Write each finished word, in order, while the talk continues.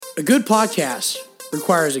A good podcast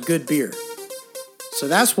requires a good beer. So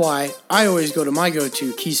that's why I always go to my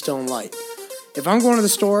go-to, Keystone Light. If I'm going to the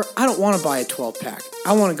store, I don't want to buy a 12-pack.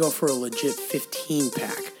 I want to go for a legit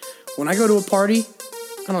 15-pack. When I go to a party,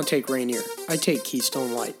 I don't take Rainier. I take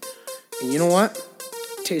Keystone Light. And you know what?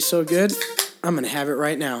 It tastes so good, I'm going to have it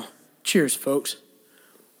right now. Cheers, folks.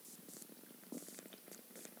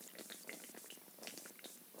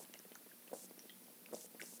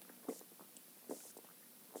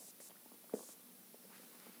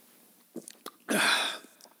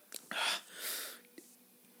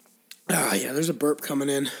 Yeah, there's a burp coming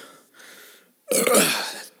in.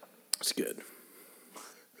 That's good.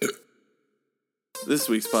 This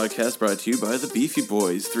week's podcast brought to you by the Beefy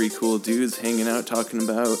Boys, three cool dudes hanging out talking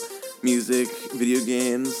about music, video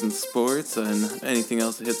games, and sports, and anything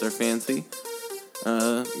else that hits our fancy.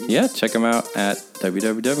 Yeah, check them out at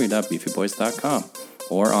www.beefyboys.com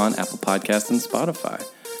or on Apple Podcasts and Spotify.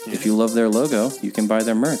 Yeah. If you love their logo, you can buy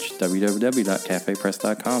their merch,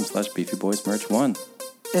 www.cafepress.com/beefyboysmerch1.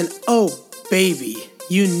 And oh, baby,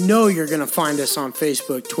 you know you're going to find us on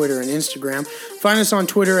Facebook, Twitter, and Instagram. Find us on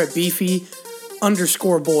Twitter at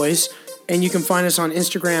Beefy_boys. And you can find us on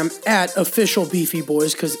Instagram at official Beefy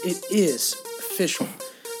Boys, because it is official.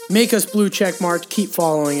 Make us blue check marked, keep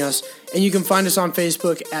following us. And you can find us on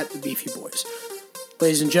Facebook at the Beefy Boys.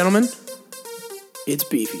 Ladies and gentlemen, it's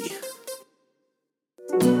Beefy.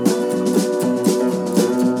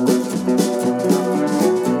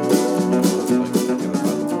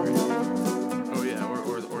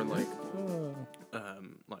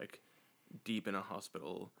 Deep in a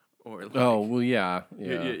hospital, or like,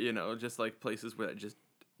 you know, just like places where I just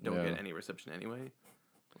don't get any reception anyway.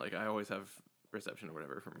 Like I always have reception or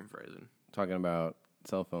whatever from Verizon. Talking about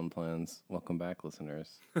cell phone plans. Welcome back,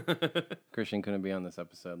 listeners. Christian couldn't be on this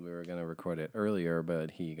episode. We were going to record it earlier,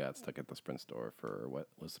 but he got stuck at the Sprint store for what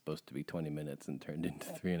was supposed to be 20 minutes and turned into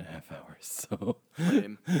 3.5 hours. So,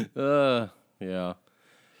 yeah.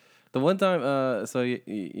 The one time,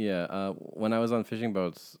 when I was on fishing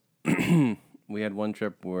boats, we had one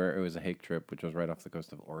trip where it was a hake trip, which was right off the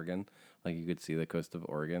coast of Oregon. Like, you could see the coast of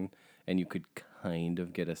Oregon, and you could kind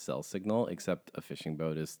of get a cell signal, except a fishing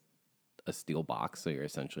boat is a steel box, so you're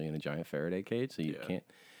essentially in a giant Faraday cage, so you can't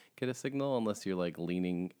get a signal unless you're, like,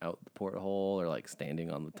 leaning out the porthole or, like,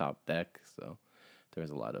 standing on the top deck. So there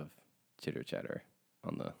was a lot of chitter-chatter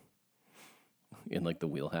in like the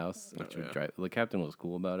wheelhouse, which would drive. The captain was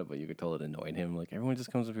cool about it, but you could tell it annoyed him. Like, everyone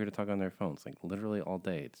just comes up here to talk on their phones, like literally all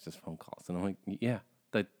day. It's just phone calls, and I'm like, yeah,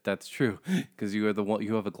 that's true, because you are the one.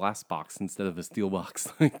 You have a glass box instead of a steel box.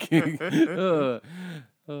 Like, it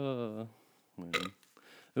was a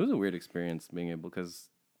weird experience being able, because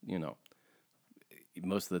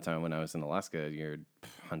most of the time when I was in Alaska, you're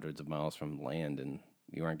hundreds of miles from land, and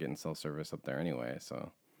you aren't getting cell service up there anyway,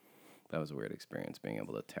 so. That was a weird experience, being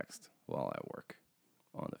able to text while at work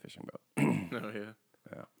on the fishing boat.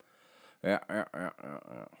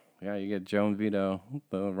 Yeah, you get Joe and Vito,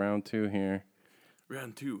 round 2 here.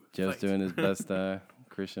 Round 2. Joe's doing his best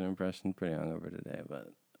Christian impression. Pretty hungover today,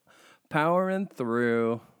 but powering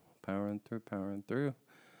through.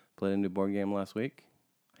 Played a new board game last week,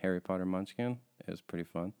 Harry Potter Munchkin. It was pretty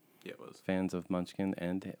fun. Yeah, it was. Fans of Munchkin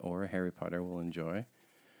or Harry Potter will enjoy.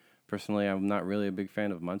 Personally, I'm not really a big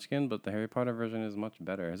fan of Munchkin, but the Harry Potter version is much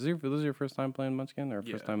better. Is this your first time playing Munchkin, or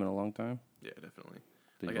first time in a long time? Yeah, definitely.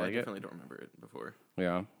 Did you I like definitely don't remember it before.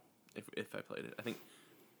 Yeah. If I played it, I think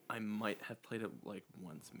I might have played it like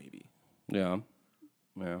once, maybe. Yeah.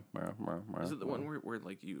 Is it the one where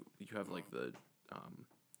like you have like the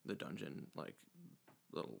dungeon, like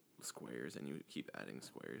little squares, and you keep adding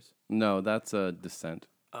squares? No, that's a Descent.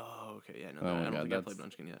 Oh, okay, yeah, no, I don't think I played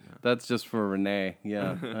Munchkin yet. No. That's just for Renee.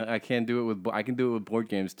 Yeah, I can't do it with. I can do it with board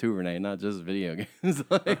games too, Renee, not just video games.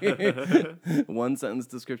 Like, one sentence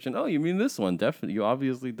description. Oh, you mean this one? Definitely. You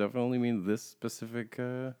definitely mean this specific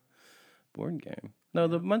board game. No,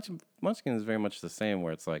 the Munchkin is very much the same.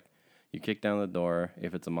 Where it's like you kick down the door.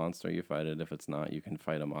 If it's a monster, you fight it. If it's not, you can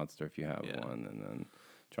fight a monster if you have one, and then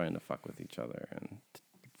trying to fuck with each other. And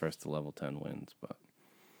first to level 10 wins, but.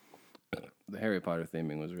 The Harry Potter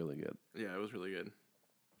theming was really good. Yeah, it was really good.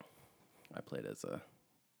 I played as a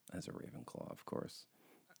Ravenclaw, of course.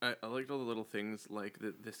 I liked all the little things, like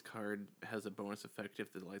this card has a bonus effect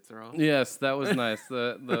if the lights are off. Yes, that was nice.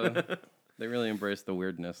 They really embraced the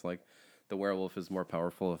weirdness. Like, the werewolf is more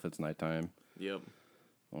powerful if it's nighttime. Yep.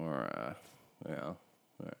 Or yeah.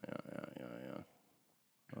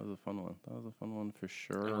 That was a fun one for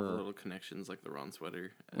sure. And all the little connections, like the Ron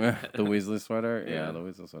sweater. The Weasley sweater? Yeah, the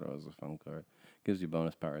Weasley sweater was a fun card. Gives you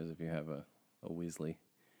bonus powers if you have a Weasley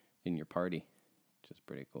in your party, which is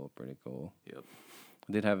pretty cool. Yep.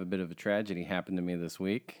 I did have a bit of a tragedy happen to me this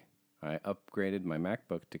week. I upgraded my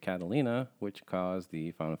MacBook to Catalina, which caused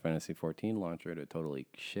the Final Fantasy XIV launcher to totally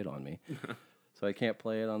shit on me. So I can't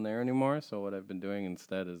play it on there anymore. So what I've been doing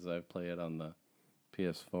instead is I play it on the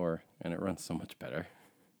PS4, and it runs so much better.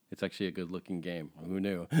 It's actually a good-looking game. Who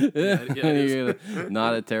knew? It is.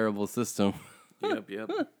 Not a terrible system. Yep.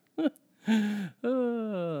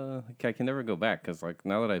 I can never go back because, like,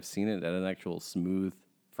 now that I've seen it at an actual smooth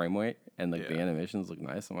frame rate and like the Yeah. animations look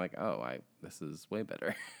nice, I'm like, oh, this is way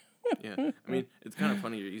better. Yeah. I mean, it's kind of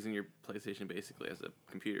funny. You're using your PlayStation basically as a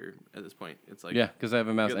computer at this point. It's like Yeah, because I have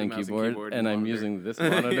a mouse got the and mouse and keyboard, keyboard and and I'm monitor. using this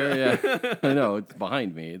monitor. Yeah, I know it's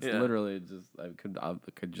behind me. It's Yeah. literally just I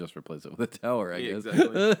could just replace it with a tower. I Yeah, guess.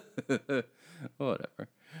 exactly. Whatever.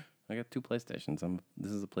 I got 2 PlayStations.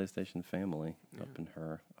 This is a PlayStation family. Up in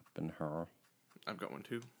her. I've got one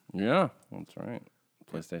too. Yeah, that's right.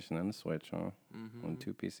 PlayStation and a Switch, huh? And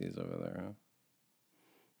 2 PCs over there, huh?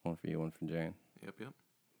 One for you, one for Jane. Yep.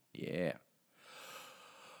 Yeah.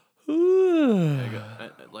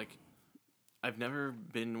 I've never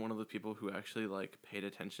been one of the people who actually like paid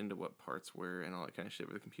attention to what parts were and all that kind of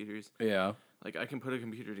shit with computers. Yeah. Like I can put a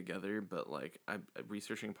computer together, but like I'm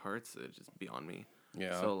researching parts, it's just beyond me.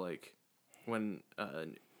 Yeah. So like when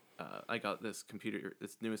I got this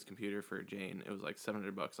newest computer for Jane, it was like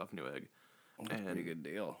 $700 off Newegg. That's a pretty good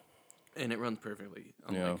deal. And it runs perfectly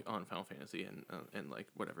on Yeah. like on Final Fantasy and like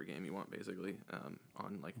whatever game you want basically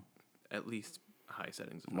on like at least high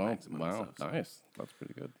settings of maximum and Wow, stuff. So, nice. That's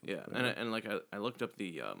pretty good. yeah, and like I looked up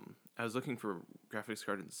the I was looking for graphics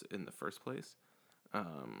cards in the first place,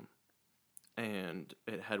 and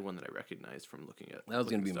it had one that I recognized from looking at. That was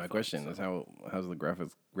going to be looking my stuff up, question. so- Is how's the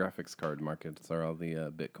graphics card markets? Are all the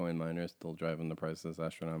Bitcoin miners still driving the prices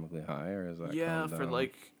astronomically high, or is that Yeah, calmed down?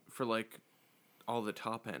 for like all the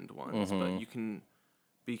top end ones, but you can,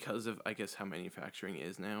 because of I guess how manufacturing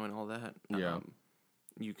is now and all that. Yeah.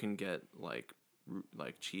 You can get like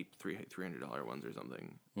cheap $300 ones or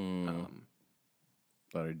something.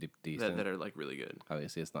 that are decent. That are like really good.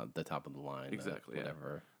 Obviously, it's not the top of the line. Exactly, yeah.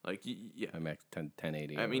 Whatever. Like yeah. MX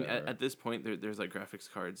 1080. I or mean, whatever. at this point, there's like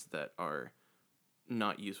graphics cards that are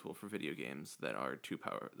not useful for video games that are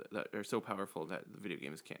that are so powerful that the video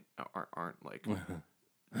games aren't like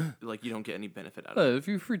like you don't get any benefit out of it. If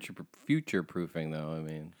you're future proofing, though, I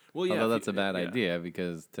mean, Well, yeah, although if that's a you- bad yeah. idea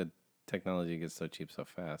because technology gets so cheap so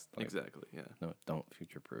fast. Like, Exactly. Yeah. No, don't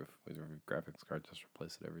future proof with your graphics card. Just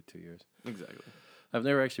replace it every 2 years. Exactly. I've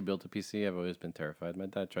never actually built a PC. I've always been terrified. My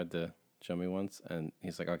dad tried to show me once, and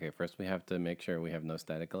he's like, okay, first we have to make sure we have no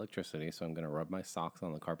static electricity, so I'm going to rub my socks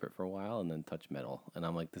on the carpet for a while and then touch metal. And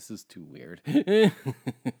I'm like, this is too weird.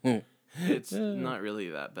 It's not really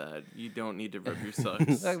that bad. You don't need to rub your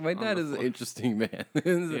socks. Like, my on dad the is an floor. interesting man.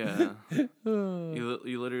 Yeah.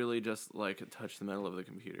 You literally just like touch the metal of the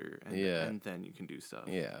computer and then you can do stuff.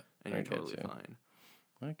 Yeah, And I you're get totally you. fine.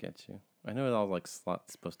 I get you. I know it all like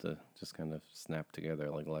slots supposed to just kind of snap together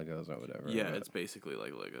like Legos or whatever. Yeah, but- it's basically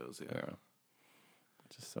like Legos. Yeah. yeah.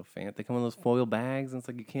 Just so fancy. They come in those foil bags, and it's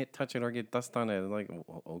like you can't touch it or get dust on it. Like,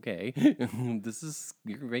 okay,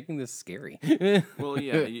 you're making this scary. Well,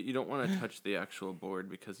 yeah, you don't want to touch the actual board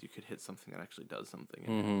because you could hit something that actually does something.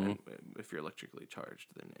 And if you're electrically charged,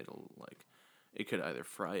 then it could either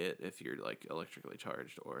fry it if you're like electrically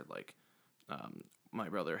charged, or like my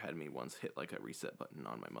brother had me once hit like a reset button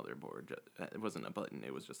on my motherboard. It wasn't a button;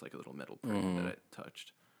 it was just like a little metal prick that I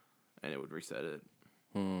touched, and it would reset it.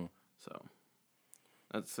 So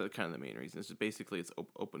that's kind of the main reason. It's just basically it's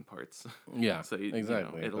open parts. Yeah, So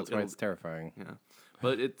exactly. That's why it's terrifying. Yeah,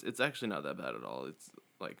 but it's actually not that bad at all. It's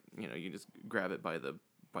like you just grab it by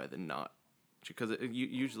the knot, because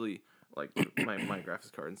usually like my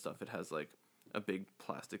graphics card and stuff, it has like a big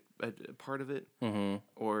plastic part of it,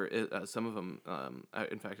 or some of them.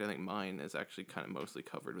 In fact, I think mine is actually kind of mostly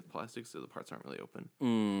covered with plastic, so the parts aren't really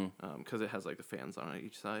open. Because it has like the fans on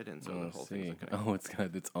each side, and so the whole thing's like connected. Oh, it's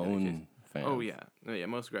got its own fan. Oh yeah.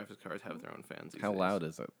 Most graphics cards have their own fans. These How days. loud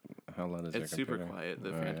is it? How loud is your It's super computer? quiet. The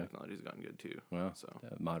Oh, fan yeah. technology's gotten good too. Well, So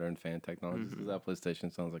modern fan technologies. Because that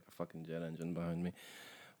PlayStation sounds like a fucking jet engine behind me.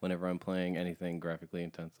 Whenever I'm playing anything graphically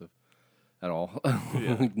intensive at all,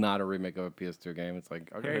 not a remake of a PS2 game, it's like,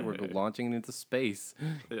 okay, we're launching into space.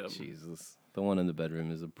 Yeah. Jesus. The one in the bedroom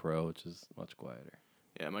is a Pro, which is much quieter.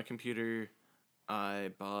 yeah, my computer,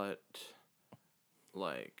 I bought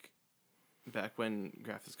like back when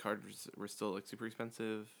graphics cards were still like super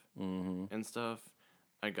expensive and stuff.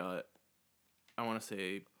 I want to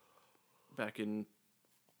say back in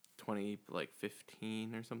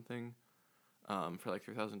 2015 or something, for like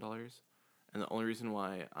 $3,000. And the only reason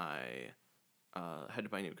why I had to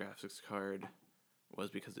buy a new graphics card was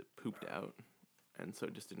because it pooped out. and so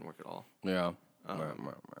it just didn't work at all. Yeah. But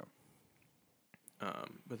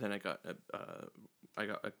then I got a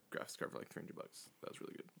graphics card for like $300. That was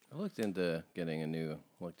really good. I looked into getting a new,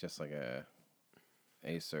 just like a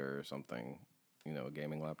Acer or something, a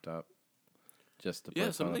gaming laptop. Just to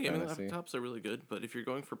play some of the gaming Fantasy. laptops are really good, but if you're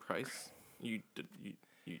going for price, I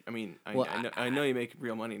know you make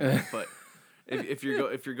real money now, but if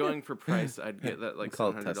you're going for price, I'd get that like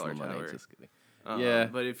 $700 tower. Just kidding.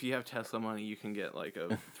 But if you have Tesla money, you can get like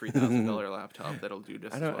a $3,000 laptop that'll do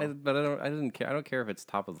just as well. I didn't care. I don't care if it's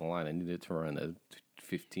top of the line. I need it to run a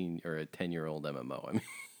 15 or a 10-year-old MMO. I mean.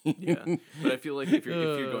 Yeah, but I feel like if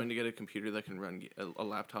you're going to get a computer that can run a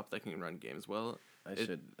laptop that can run games well,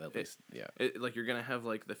 should at least like you're gonna have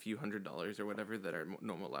like the few $100s or whatever that are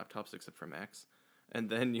normal laptops except for Macs, and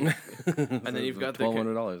then you've got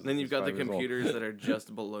 $1,200. Then you've got the computers that are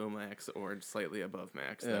just below Max or slightly above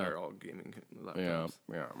Max that are all gaming laptops.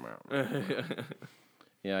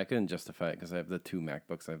 Yeah, I couldn't justify it because I have the 2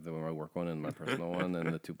 MacBooks. I have my work one and my personal one,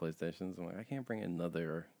 and the 2 PlayStations. I'm like, I can't bring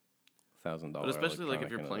another $1,000. But especially like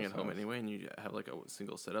if you're playing at home anyway, and you have like a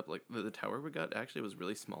single setup, like the tower we got actually was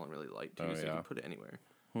really small and really light too, so you can put it anywhere.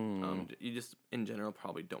 You just in general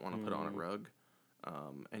probably don't want to put it on a rug,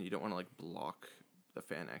 and you don't want to like block the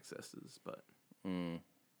fan accesses. But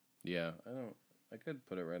yeah, I could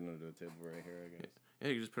put it right under the table right here, I guess. Yeah,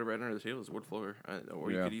 you can just put it right under the table. It's wood floor,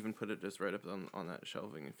 or you could even put it just right up on that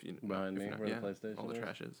shelving if you behind me, where the PlayStation all the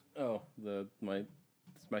trash is. Oh,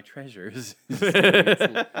 my treasures.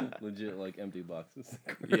 It's legit like empty boxes.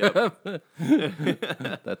 Yep.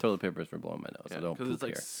 That toilet paper is for blowing my nose. Yeah, so don't because it's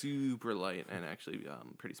like here. Super light and actually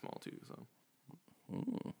pretty small too. So.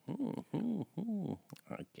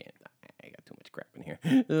 I got too much crap in here.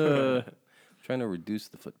 Trying to reduce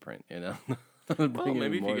the footprint, Well,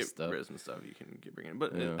 maybe if you get stuff. rid of some stuff, you can bring in.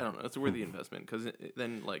 But I don't know. It's a worthy investment because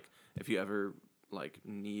then, like, if you ever like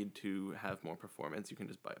need to have more performance, you can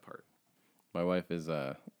just buy a part. My wife is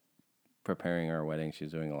preparing our wedding.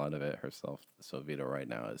 She's doing a lot of it herself. So Vito right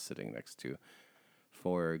now is sitting next to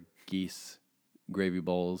 4 geese gravy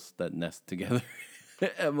bowls that nest together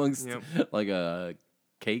amongst like a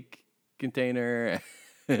cake container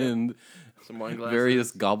and some wine glasses,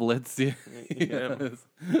 various goblets, an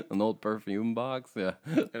old perfume box, and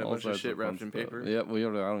a bunch of shit wrapped in paper. Yeah, I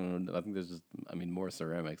don't know. I think there's just, more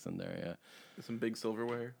ceramics in there. Yeah, some big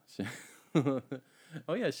silverware.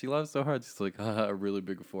 Oh yeah, she laughs so hard. She's like, a really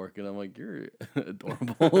big fork, and I'm like, you're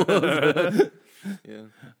adorable. Yeah,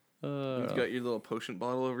 you've got your little potion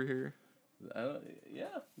bottle over here.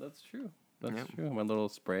 Yeah, that's true. That's true. My little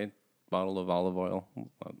spray bottle of olive oil. Oh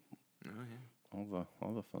yeah.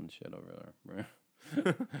 All the fun shit over there.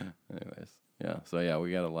 Anyways, yeah. So yeah,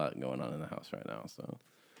 we got a lot going on in the house right now. So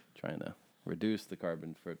trying to reduce the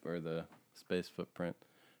carbon or the space footprint.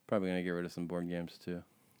 Probably gonna get rid of some board games too.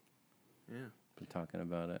 Yeah. Been talking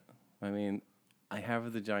about it. I mean, I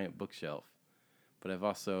have the giant bookshelf, but I've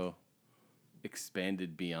also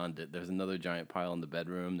expanded beyond it. There's another giant pile in the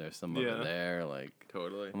bedroom. There's some over there. Like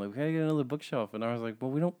totally. I'm like, we gotta get another bookshelf, and I was like, well,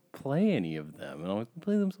 we don't play any of them, and I'm like, we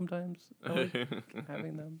play them sometimes.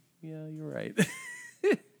 Having them. Yeah, you're right.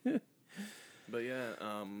 But yeah,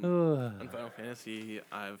 on Final Fantasy,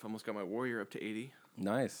 I've almost got my warrior up to 80.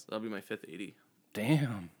 Nice. That'll be my 5th 80.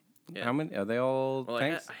 Damn. Yeah. How many are they all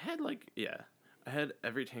tanks? I had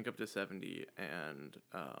every tank up to 70 and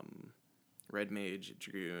Red Mage,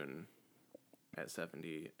 Dragoon at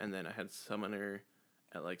 70, and then I had Summoner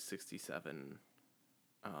at like 67.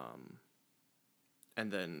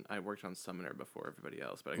 And then I worked on Summoner before everybody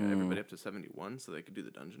else, but I got everybody up to 71 so they could do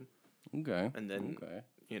the dungeon. Okay. And then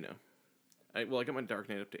I got my Dark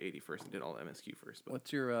Knight up to 80 first. I did all MSQ first. But.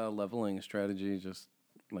 What's your leveling strategy? Just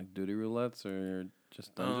like duty roulettes or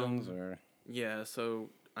just dungeons or? Yeah, so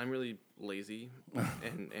I'm really lazy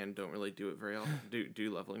and don't really do it very often.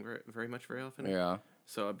 Do leveling very much very often. Yeah.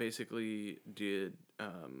 So I basically did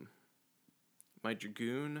my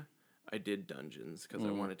Dragoon. I did dungeons because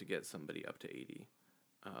I wanted to get somebody up to 80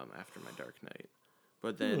 after my Dark Knight.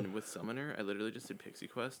 But then with Summoner, I literally just did pixie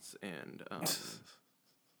quests and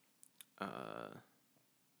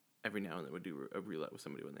every now and then would do a roulette with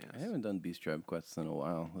somebody when they asked. I haven't done Beast Tribe quests in a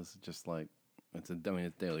while. This is just like it's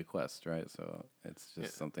daily quest, right? So it's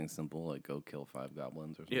just something simple like go kill 5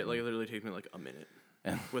 goblins or something. Yeah, like it literally takes me like a minute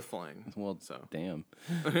with flying. Well, so damn.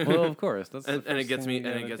 Well, of course, that's and it gets me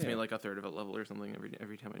like a third of a level or something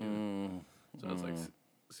every time I do it. So it's like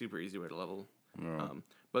super easy way to level.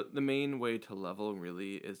 But the main way to level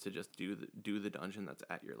really is to just do the dungeon that's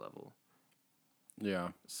at your level. Yeah.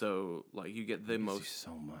 So like you get the most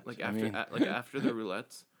so much. Like after the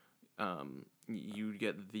roulettes, you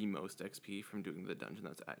get the most XP from doing the dungeon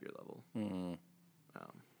that's at your level.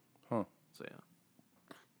 Huh. So yeah.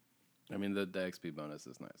 I mean, the XP bonus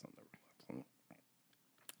is nice on the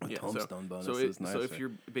Yeah, tombstone bonus so is nice. So if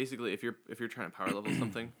you're basically if you're trying to power level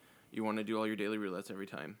something, you want to do all your daily roulettes every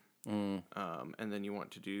time. And then you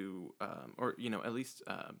want to do or at least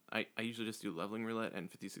I usually just do leveling roulette and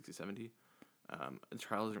 50, 60, 70. The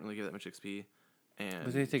trial doesn't really give that much XP, and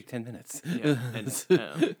but they take 10 minutes. Yeah,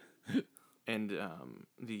 and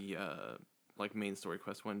the like main story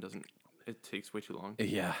quest one doesn't. It takes way too long.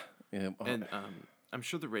 Yeah. And I'm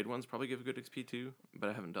sure the raid ones probably give good XP too, but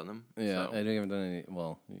I haven't done them. Yeah, so. I haven't done any.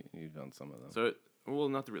 Well, you've done some of them. So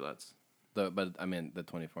not the roulettes. But I mean the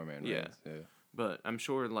 24-man raids. Yeah. But I'm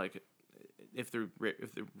sure like if the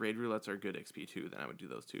raid roulettes are good XP too, then I would do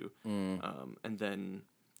those too. And then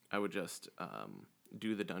I would just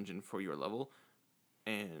do the dungeon for your level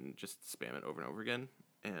and just spam it over and over again.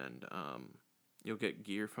 And you'll get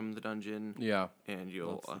gear from the dungeon. Yeah. And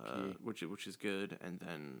you'll which is good. And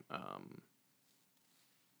then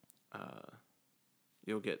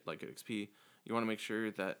you'll get like good XP. You want to make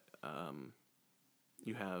sure that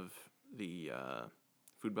you have the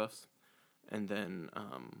food buffs, and then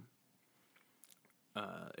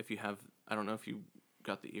if you have, I don't know if you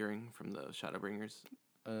got the earring from the Shadowbringers.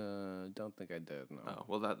 Don't think I did. No. Oh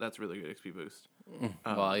well, that's really good XP boost.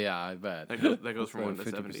 Well, yeah, I bet that goes from 1 to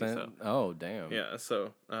 70. So. Oh, damn. Yeah.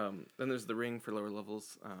 So then there's the ring for lower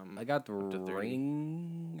levels. I got the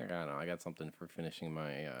ring. I don't know. I got something for finishing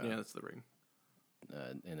my. Yeah, that's the ring.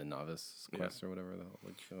 In a novice quest or whatever the hell,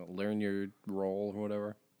 like learn your role or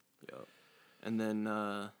whatever. Yeah, and then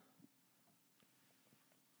I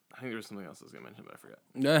think there was something else I was gonna mention, but I forgot.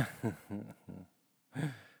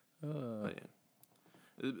 But yeah,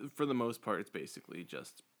 for the most part, it's basically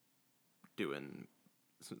just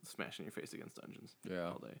smashing your face against dungeons. Yeah,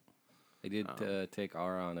 all day. I did take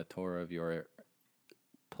Ara on a tour of your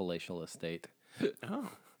palatial estate.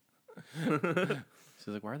 Oh.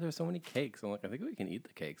 She's like, why are there so many cakes? I'm like, I think we can eat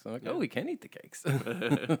the cakes. I'm like, oh, we can eat the cakes.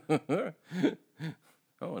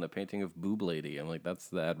 Oh, and a painting of Boob Lady. I'm like, that's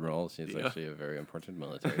the Admiral. She's actually a very important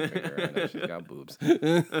military figure. I know she's got boobs.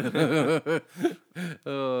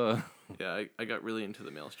 Yeah, I got really into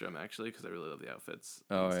the Maelstrom, actually, because I really love the outfits.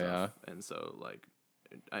 Oh, and stuff. yeah? And so, like,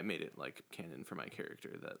 I made it, like, canon for my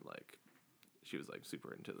character that, like, she was, like,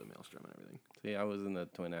 super into the Maelstrom and everything. See, I was in the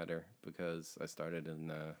Twin Adder because I started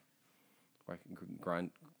in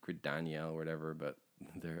Gridania or whatever, but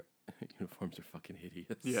their uniforms are fucking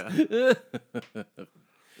hideous. Yeah.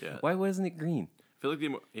 Yeah. Why wasn't it green? I feel like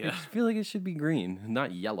I feel like it should be green,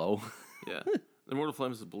 not yellow. Yeah. The Immortal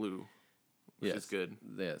Flames is blue, which is good.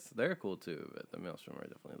 Yes, they're cool too, but the Maelstrom are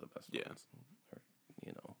definitely the best ones.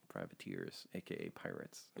 Or, privateers, a.k.a.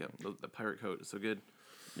 pirates. Yeah, the pirate coat is so good.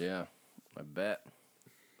 Yeah, I bet.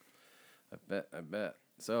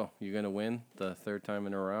 So, you gonna win the third time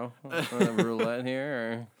in a row on roulette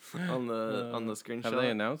here? Or? on the screenshot have they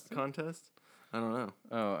announced contest? I don't know.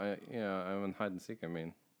 Oh, I'm in hide and seek. I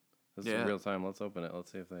mean, this is real time. Let's open it.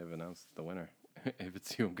 Let's see if they've announced the winner. If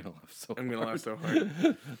it's you, I'm gonna laugh so hard.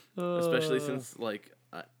 Especially since like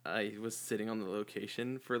I was sitting on the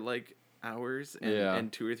location for like hours,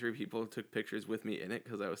 and 2 or 3 people took pictures with me in it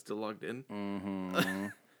because I was still logged in. Mm-hmm.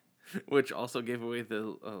 Which also gave away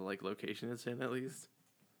the like location it's in at least.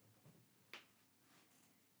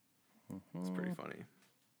 It's pretty funny.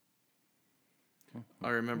 I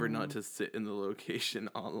remember not to sit in the location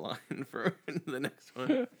online for the next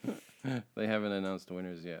one. They haven't announced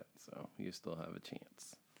winners yet, so you still have a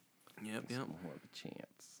chance. Yep. You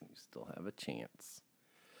still have a chance.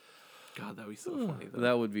 God, that would be so funny, though.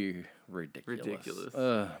 That would be ridiculous.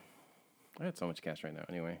 I had so much cash right now.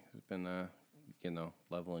 Anyway, it's been,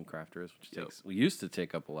 leveling crafters, which we used to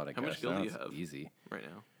take up a lot of cash. How much gold do you have? Easy. Right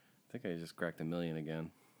now. I think I just cracked 1 million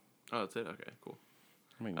again. Oh, that's it? Okay, cool.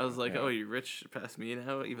 I was like, oh, you're rich past me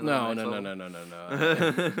now? Even no.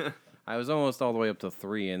 I was almost all the way up to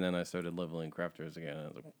 3, and then I started leveling crafters again. And I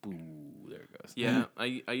was like, boo, there it goes. Yeah,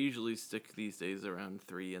 I usually stick these days around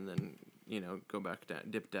 3, and then, go back down,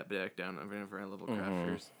 dip back down whenever I level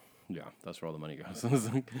crafters. Yeah, that's where all the money goes.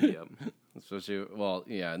 Yep. Especially,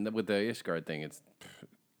 and with the Ishgard thing, it's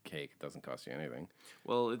cake. It doesn't cost you anything.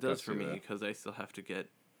 Well, it does for me, because I still have to get,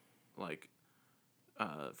 like...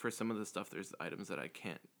 for some of the stuff, there's items that I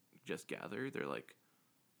can't just gather. They're like,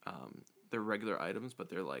 they're regular items, but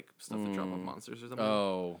they're like stuff that drop off monsters or something.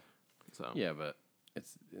 Oh, so yeah, but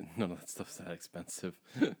none of that stuff's that expensive.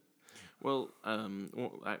 Well,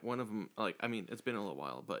 one of them, it's been a little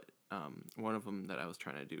while, but one of them that I was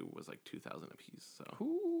trying to do was like 2,000 a piece. So,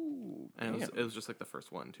 ooh, and it was just like the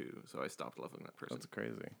first one too. So I stopped leveling that person. That's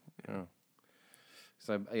crazy. Yeah.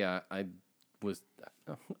 So I was.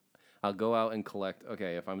 I'll go out and collect.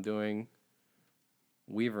 Okay, if I'm doing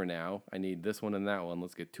Weaver now, I need this one and that one.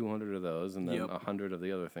 Let's get 200 of those, and then 100 of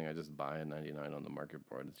the other thing. I just buy at 99 on the market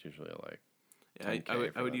board. It's usually like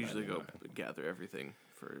I would usually go gather everything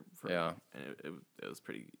for yeah, and it was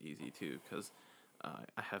pretty easy too because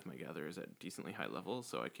I have my gatherers at decently high levels,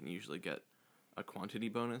 so I can usually get a quantity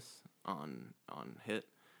bonus on hit,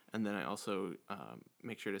 and then I also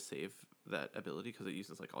make sure to save that ability because it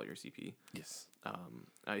uses like all your CP. Yes.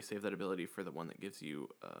 I save that ability for the one that gives you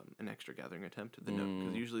an extra gathering attempt. The node,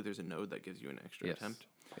 because usually there's a node that gives you an extra attempt.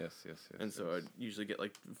 Yes. And so I'd usually get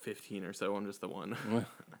like 15 or so on just the one.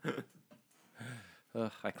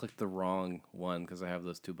 I clicked the wrong one because I have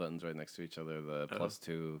those two buttons right next to each other: the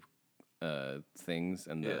 +2 things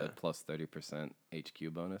and the plus 30%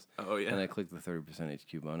 HQ bonus. Oh yeah. And I clicked the 30%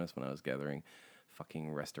 HQ bonus when I was gathering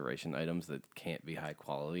fucking restoration items that can't be high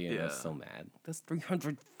quality, and I was so mad. That's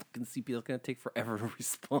 300 fucking CP. That's gonna take forever to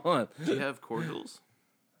respawn. Do you have cordials?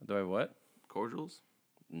 Do I have what? Cordials?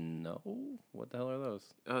 No. What the hell are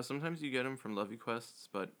those? Sometimes you get them from Levy quests,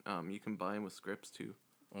 but you can buy them with scripts too.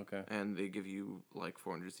 Okay. And they give you like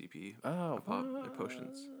 400 CP. Oh, a pop. They're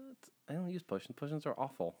potions. I don't use potions. Potions are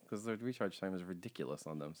awful because their recharge time is ridiculous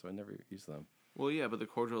on them, so I never use them. Well, yeah, but the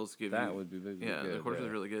cordials give that you... would be good. The cordials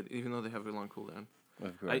are really good, even though they have a long cooldown.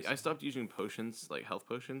 Of course. I stopped using potions, like health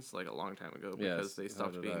potions, like a long time ago because they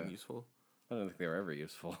stopped being useful. I don't think they were ever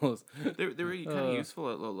useful. they were kind of useful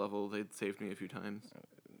at low level. They'd saved me a few times.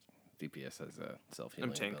 DPS has a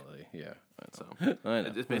self-healing ability. Yeah, I know. So I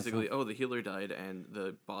know. It's basically, the healer died and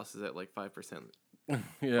the boss is at like 5%.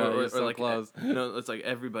 Yeah, or so like close. No, it's like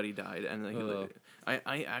everybody died and the healer.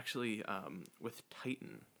 I actually with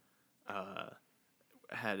Titan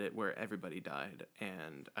had it where everybody died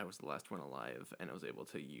and I was the last one alive and I was able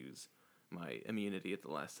to use my immunity at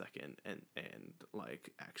the last second and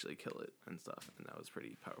like actually kill it and stuff, and that was a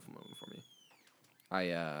pretty powerful moment for me.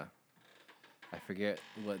 I forget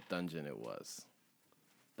what dungeon it was,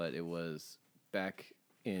 but it was back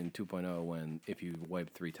in 2.0 when if you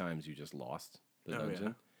wiped 3 times, you just lost the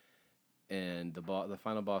dungeon. Yeah. And the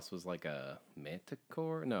final boss was like a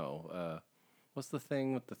manticore? No, what's the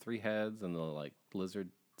thing with the 3 heads and the like lizard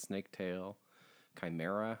snake tail?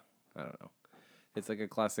 Chimera? I don't know. It's like a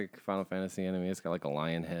classic Final Fantasy enemy. It's got like a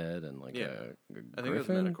lion head and like a griffin. I think it was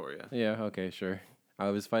Manticore, yeah. Yeah, okay, sure. I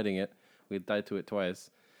was fighting it. We had died to it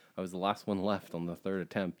twice. I was the last one left on the 3rd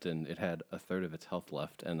attempt, and it had a third of its health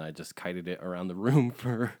left, and I just kited it around the room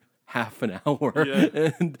for half an hour.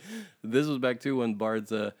 Yeah. And this was back too when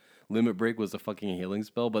Bard's Limit Break was a fucking healing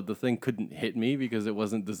spell, but the thing couldn't hit me because it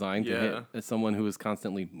wasn't designed to hit someone who was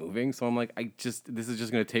constantly moving. So I'm like, this is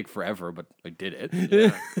just going to take forever, but I did it.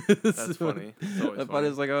 Yeah, that's funny. I thought it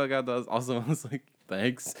was like, oh god, that was awesome. I was like,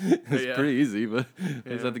 thanks. It's pretty easy, but I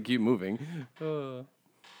just have to keep moving.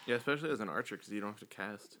 Yeah, especially as an archer because you don't have to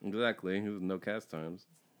cast. Exactly. There's no cast times.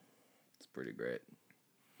 It's pretty great.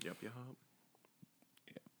 Yep. Yeah.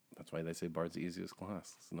 That's why they say Bard's the easiest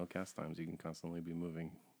class. There's no cast times. You can constantly be moving.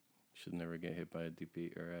 You should never get hit by a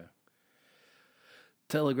DP or a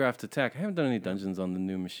telegraphed attack. I haven't done any dungeons on the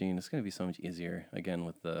new machine. It's going to be so much easier, again,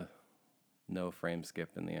 with the no frame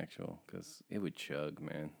skip in the actual, because it would chug,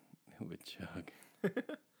 man. It would chug.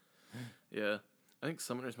 Yeah. I think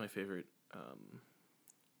Summoner's my favorite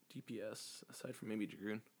DPS, aside from maybe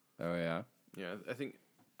Dragoon. Oh, yeah? Yeah, I think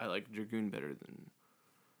I like Dragoon better than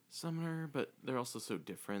Summoner, but they're also so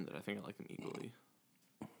different that I think I like them equally.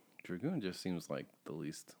 Dragoon just seems like the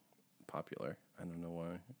least popular. I don't know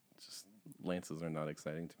why. It's just lances are not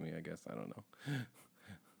exciting to me, I guess. I don't know.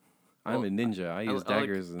 I'm a ninja. I use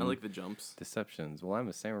daggers and I like the jumps. Deceptions. Well, I'm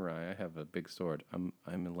a samurai. I have a big sword. I'm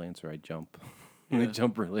a lancer. I jump. I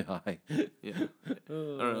jump really high. Yeah. I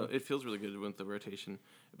don't know. It feels really good with the rotation.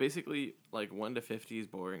 Basically, like 1 to 50 is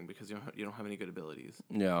boring because you don't have any good abilities.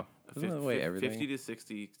 Yeah. 50 to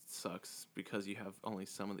 60 sucks because you have only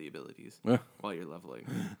some of the abilities while you're leveling.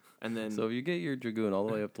 And then so if you get your Dragoon all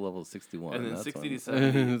the way up to level 61. And then 60 to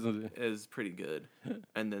 70 is pretty good.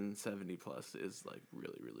 And then 70 plus is like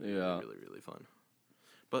really, really, really, really fun.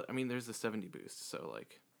 But I mean, there's a 70 boost, so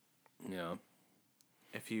like, yeah.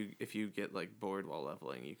 If you get like bored while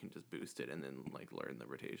leveling, you can just boost it and then like learn the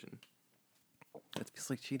rotation. That feels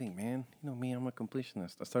like cheating, man. You know me, I'm a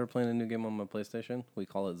completionist. I started playing a new game on my PlayStation. We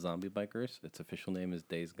call it Zombie Bikers. Its official name is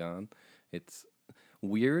Days Gone. It's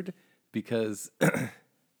weird because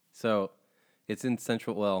so it's in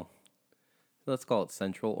let's call it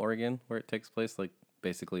Central Oregon, where it takes place, like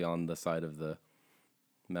basically on the side of the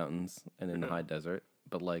mountains and in the high desert.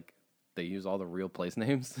 But like they use all the real place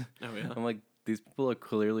names. Oh yeah. I'm like, these people are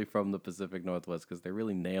clearly from the Pacific Northwest because they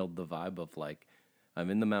really nailed the vibe of like,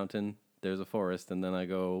 I'm in the mountain, there's a forest, and then I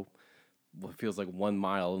go what feels like 1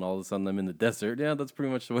 mile, and all of a sudden I'm in the desert. Yeah, that's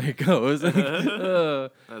pretty much the way it goes.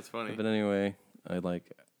 That's funny. But anyway, I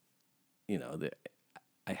like,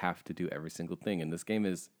 I have to do every single thing, and this game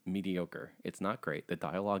is mediocre. It's not great. The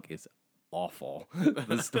dialogue is awful.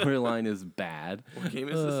 The storyline is bad. What game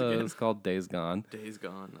is this again? It's called Days Gone. Days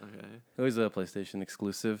Gone. Okay. It was a PlayStation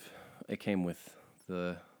exclusive. It came with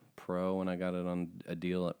the Pro when I got it on a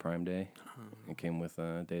deal at Prime Day. It came with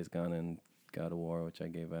Days Gone and God of War, which I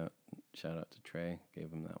gave out. Shout out to Trey.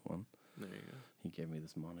 Gave him that one. There you go. He gave me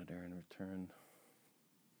this monitor in return,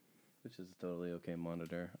 which is a totally okay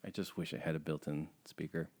monitor. I just wish it had a built-in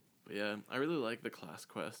speaker. But yeah, I really like the class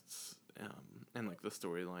quests and like the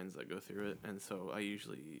storylines that go through it, and so I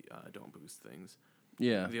usually don't boost things.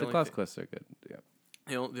 Yeah, the class quests are good. Yeah.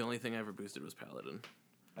 The only thing I ever boosted was Paladin.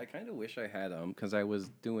 I kind of wish I had them because I was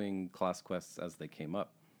doing class quests as they came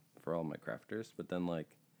up for all my crafters, but then like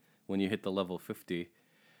when you hit the level 50,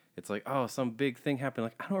 it's like, oh, some big thing happened.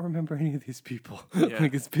 Like, I don't remember any of these people. Yeah.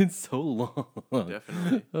 Like, it's been so long.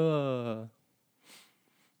 Definitely.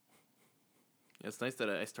 It's nice that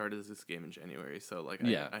I started this game in January, so like I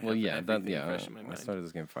have everything fresh in my mind. I started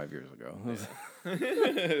this game 5 years ago.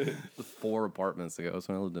 It was 4 apartments ago. It's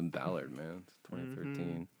when I lived in Ballard, man. It's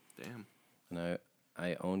 2013. Damn. And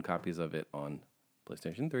I own copies of it on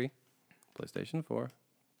PlayStation 3, PlayStation 4,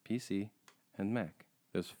 PC, and Mac.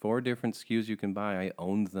 There's 4 different SKUs you can buy. I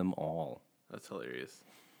owned them all. That's hilarious.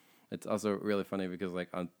 It's also really funny because like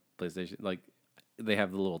on PlayStation, like they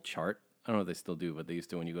have the little chart. I don't know if they still do, but they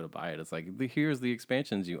used to when you go to buy it. It's like, here's the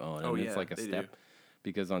expansions you own. And it's like a step. Do.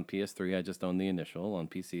 Because on PS3, I just own the initial. On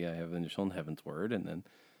PC, I have the initial and Heaven's Word. And then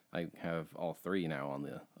I have all 3 now on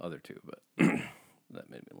the other 2. But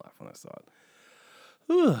that made me laugh when I saw it.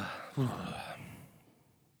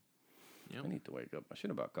 Yep. I need to wake up. I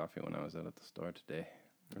should have bought coffee when I was out at the store today.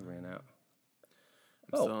 I ran out.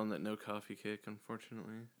 I'm still on that no coffee kick,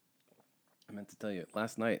 unfortunately. I meant to tell you,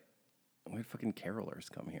 last night, we had fucking carolers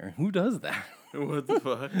come here. Who does that? What the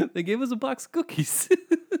fuck? They gave us a box of cookies.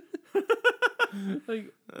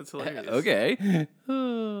 Like, that's hilarious. Okay. I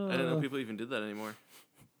didn't know people even did that anymore.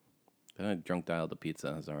 Then I drunk dialed the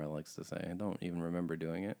pizza, as Zara likes to say. I don't even remember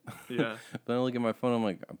doing it. Yeah. Then I look at my phone, I'm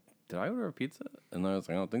like, did I order a pizza? And I was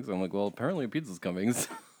like, I don't think so. I'm like, well, apparently a pizza's coming. So.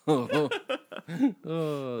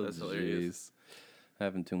 Oh, that's hilarious.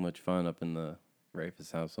 Having too much fun up in the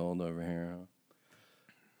Rafus household over here.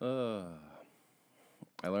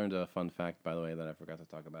 I learned a fun fact, by the way, that I forgot to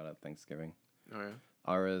talk about at Thanksgiving. Oh, yeah?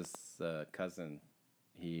 Ara's cousin,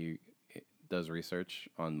 he does research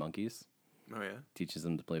on monkeys. Oh, yeah? Teaches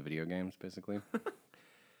them to play video games, basically.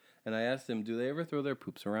 And I asked him, do they ever throw their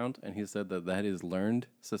poops around? And he said that is learned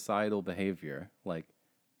societal behavior. Like,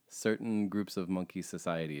 certain groups of monkey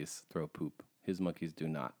societies throw poop. His monkeys do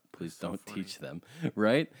not. Please don't teach them.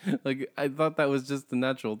 Right? Like, I thought that was just a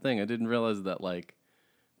natural thing. I didn't realize that, like,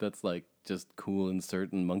 that's, like, just cool in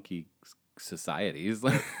certain monkey societies.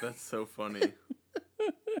 That's so funny.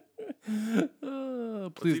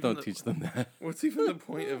 Please don't teach them that. What's even the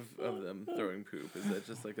point of them throwing poop? Is that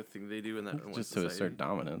just like a thing they do in that one just society? to assert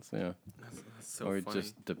dominance, yeah. That's so or funny.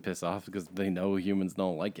 just to piss off because they know humans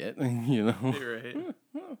don't like it, you know? You're right.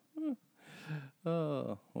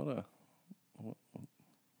 Oh,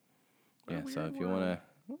 yeah, so if you want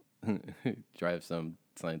to drive some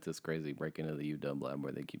scientists crazy, break into the UW lab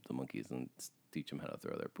where they keep the monkeys and teach them how to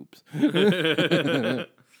throw their poops.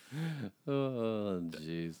 Oh,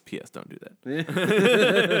 jeez. P.S. Don't do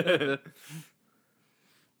that.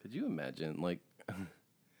 Could you imagine, like,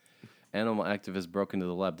 animal activists broke into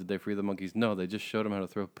the lab? Did they free the monkeys? No, they just showed them how to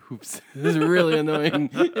throw poops. This is really annoying.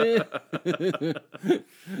 That's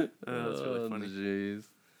really funny. Jeez.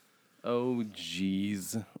 Oh,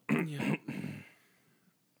 jeez. Yeah.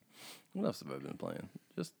 What else have I been playing?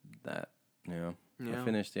 Just that, you know. Yeah. I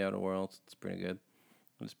finished The Outer Worlds. It's pretty good.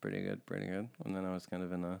 It's pretty good. And then I was kind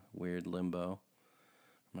of in a weird limbo.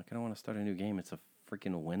 I'm like, I don't want to start a new game. It's a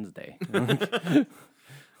freaking Wednesday.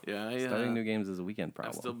 Yeah, starting new games is a weekend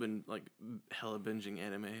problem. I've still been like hella binging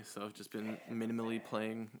anime, so I've just been minimally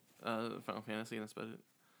playing Final Fantasy, and that's about it.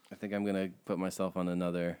 I think I'm gonna put myself on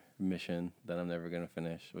another mission that I'm never gonna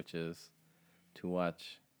finish, which is to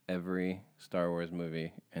watch every Star Wars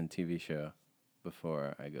movie and TV show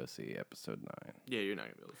before I go see Episode 9. Yeah, you're not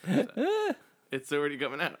gonna be able to finish that. It's already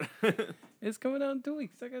coming out. It's coming out in 2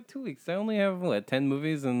 weeks. I got 2 weeks. I only have 10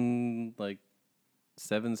 movies and like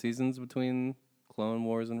 7 seasons between Clone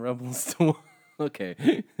Wars and Rebels.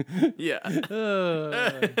 Okay. Yeah.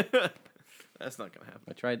 That's not gonna happen.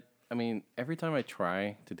 I tried. I mean, every time I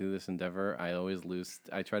try to do this endeavor, I always lose.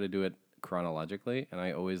 I try to do it chronologically, and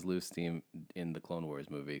I always lose steam in the Clone Wars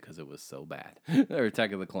movie because it was so bad, or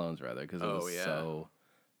Attack of the Clones rather, because it was so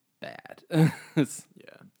bad. It's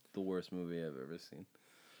the worst movie I've ever seen.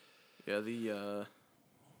 Yeah, the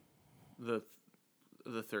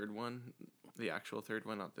third one, the actual third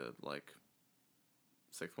one, not the like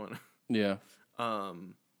sixth one. Yeah.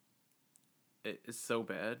 It's so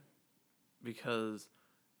bad because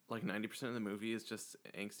like 90% of the movie is just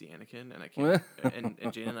angsty Anakin, and I can't. and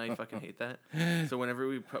Jane and I fucking hate that. So whenever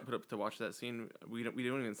we put up to watch that scene, we don't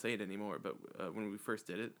even say it anymore. But when we first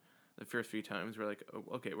did it, the first few times, we're like, oh,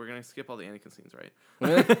 okay, we're gonna skip all the Anakin scenes, right?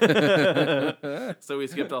 So we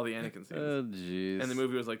skipped all the Anakin scenes. Oh jeez. And the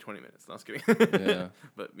movie was like 20 minutes. Not kidding. Yeah.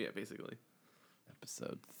 But yeah, basically.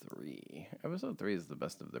 Episode 3. Episode 3 is the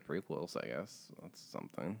best of the prequels, I guess. That's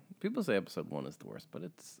something. People say episode 1 is the worst, but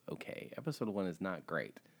it's okay. Episode 1 is not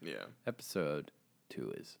great. Yeah. Episode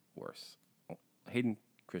 2 is worse. Hayden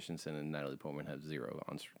Christensen and Natalie Portman have zero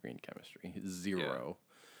on-screen chemistry. Zero.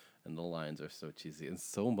 Yeah. And the lines are so cheesy. And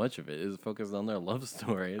so much of it is focused on their love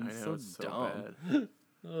story. And it's so dumb. Bad.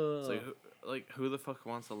 It's like, who the fuck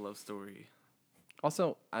wants a love story?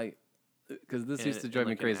 Also, because this used to drive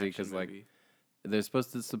me crazy, because, like, there's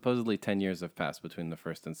supposedly 10 years have passed between the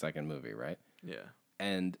first and second movie, right? Yeah.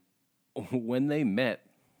 And when they met,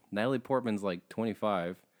 Natalie Portman's like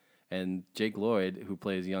 25, and Jake Lloyd, who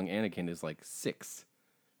plays young Anakin, is like 6,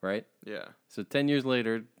 right? Yeah. So 10 years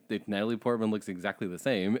later, Natalie Portman looks exactly the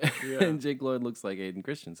same, and Jake Lloyd looks like Hayden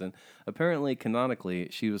Christensen. Apparently, canonically,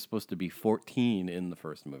 she was supposed to be 14 in the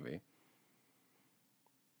first movie.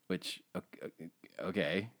 Which,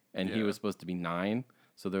 okay. And he was supposed to be 9.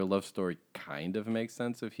 So their love story kind of makes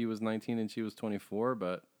sense if he was 19 and she was 24,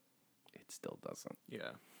 but it still doesn't.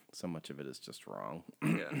 Yeah. So much of it is just wrong.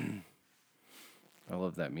 Yeah. I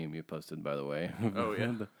love that meme you posted, by the way. Oh,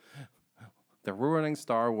 yeah. They're ruining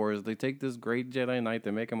Star Wars. They take this great Jedi Knight,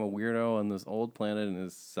 they make him a weirdo on this old planet in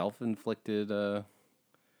his self-inflicted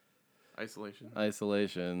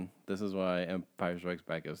isolation. This is why Empire Strikes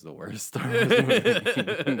Back is the worst Star Wars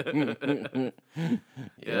movie.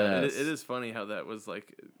 Yeah, it is funny how that was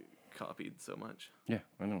like copied so much. Yeah,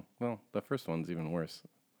 I know. Well, the first one's even worse.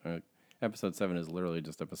 Episode 7 is literally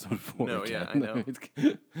just episode 4. No, yeah, I know.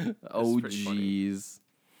 Oh, jeez.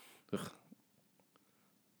 The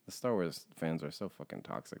Star Wars fans are so fucking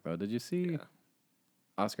toxic, though. Did you see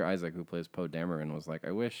Oscar Isaac, who plays Poe Dameron, was like,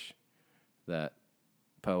 I wish that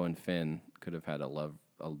Poe and Finn could have had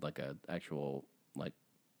like a actual like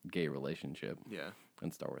gay relationship. Yeah.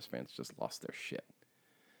 And Star Wars fans just lost their shit.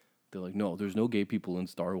 They're like, no, there's no gay people in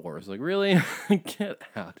Star Wars. Like, really? Get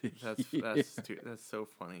out of here. That's so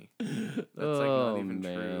funny. That's like not even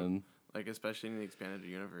man. true. Like, especially in the expanded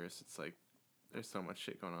universe, it's like there's so much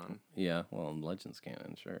shit going on. Yeah, well, in Legends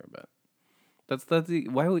canon, sure, but that's the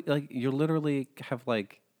why would you literally have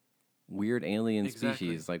like weird alien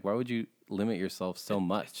species? Like, why would you limit yourself so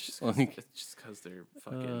much? It's just because they're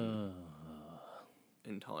fucking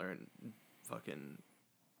intolerant. Fucking,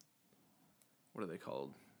 what are they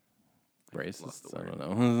called? Racists? I don't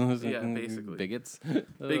know. Yeah, basically. Bigots. That's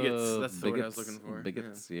the word I was looking for.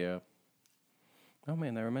 Bigots, yeah. Oh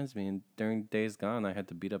man, that reminds me. During Days Gone, I had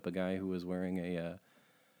to beat up a guy who was wearing a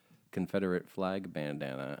Confederate flag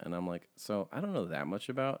bandana, and I'm like, so I don't know that much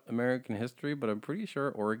about American history, but I'm pretty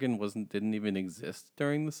sure Oregon didn't even exist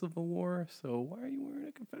during the Civil War. So why are you wearing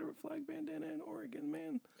a Confederate flag bandana in Oregon,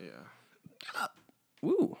 man? Yeah.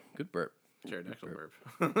 Woo, good burp. Pterodactyl burp.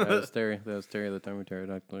 That was Terry the time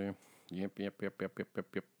pterodactyl. Yeah. Yep.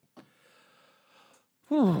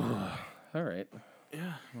 Whew. All right. Yeah.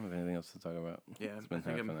 I don't have anything else to talk about. Yeah. It's been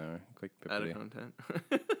half an hour. Quick pippity. Out of content.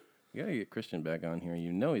 You gotta get Christian back on here.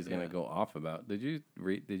 You know he's gonna go off about. Did you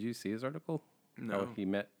see his article? No. How he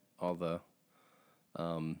met all the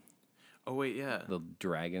oh wait, yeah. the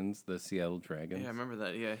dragons, the Seattle Dragons. Yeah, I remember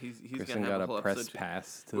that. Yeah, he's Christian gonna have got a whole press episode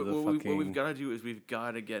pass to what the fucking. What we've got to do is we've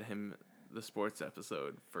got to get him the sports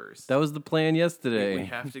episode first. That was the plan yesterday. We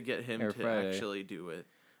have to get him to Friday. actually do it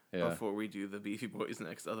before we do the Beefy Boys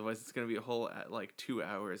next. Otherwise, it's gonna be a whole like 2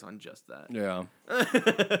 hours on just that. Yeah.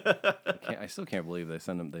 I still can't believe they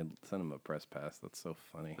sent him a press pass. That's so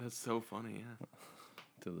funny. That's so funny. Yeah.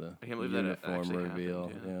 To the I can't believe uniform that actually reveal.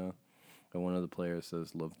 happened, Yeah. And one of the players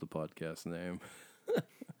says, "Love the podcast name."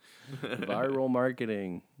 Viral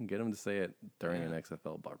marketing. Get him to say it during an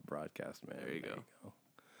XFL broadcast, man. There you go.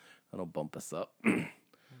 That'll bump us up. All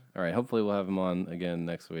right. Hopefully, we'll have him on again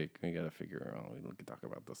next week. We got to figure out. We can talk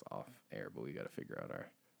about this off air, but we got to figure out our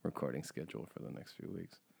recording schedule for the next few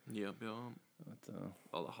weeks. Yep. But,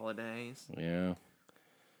 all the holidays. Yeah.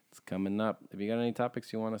 It's coming up. If you got any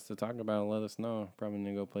topics you want us to talk about, let us know. Probably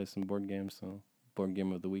gonna go play some board games, so board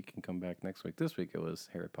game of the week can come back next week. This week it was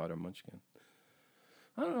Harry Potter Munchkin.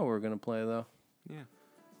 I don't know what we're going to play, though. Yeah.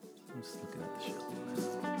 I'm just looking at the shelf.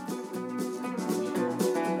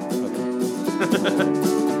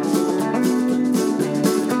 Okay.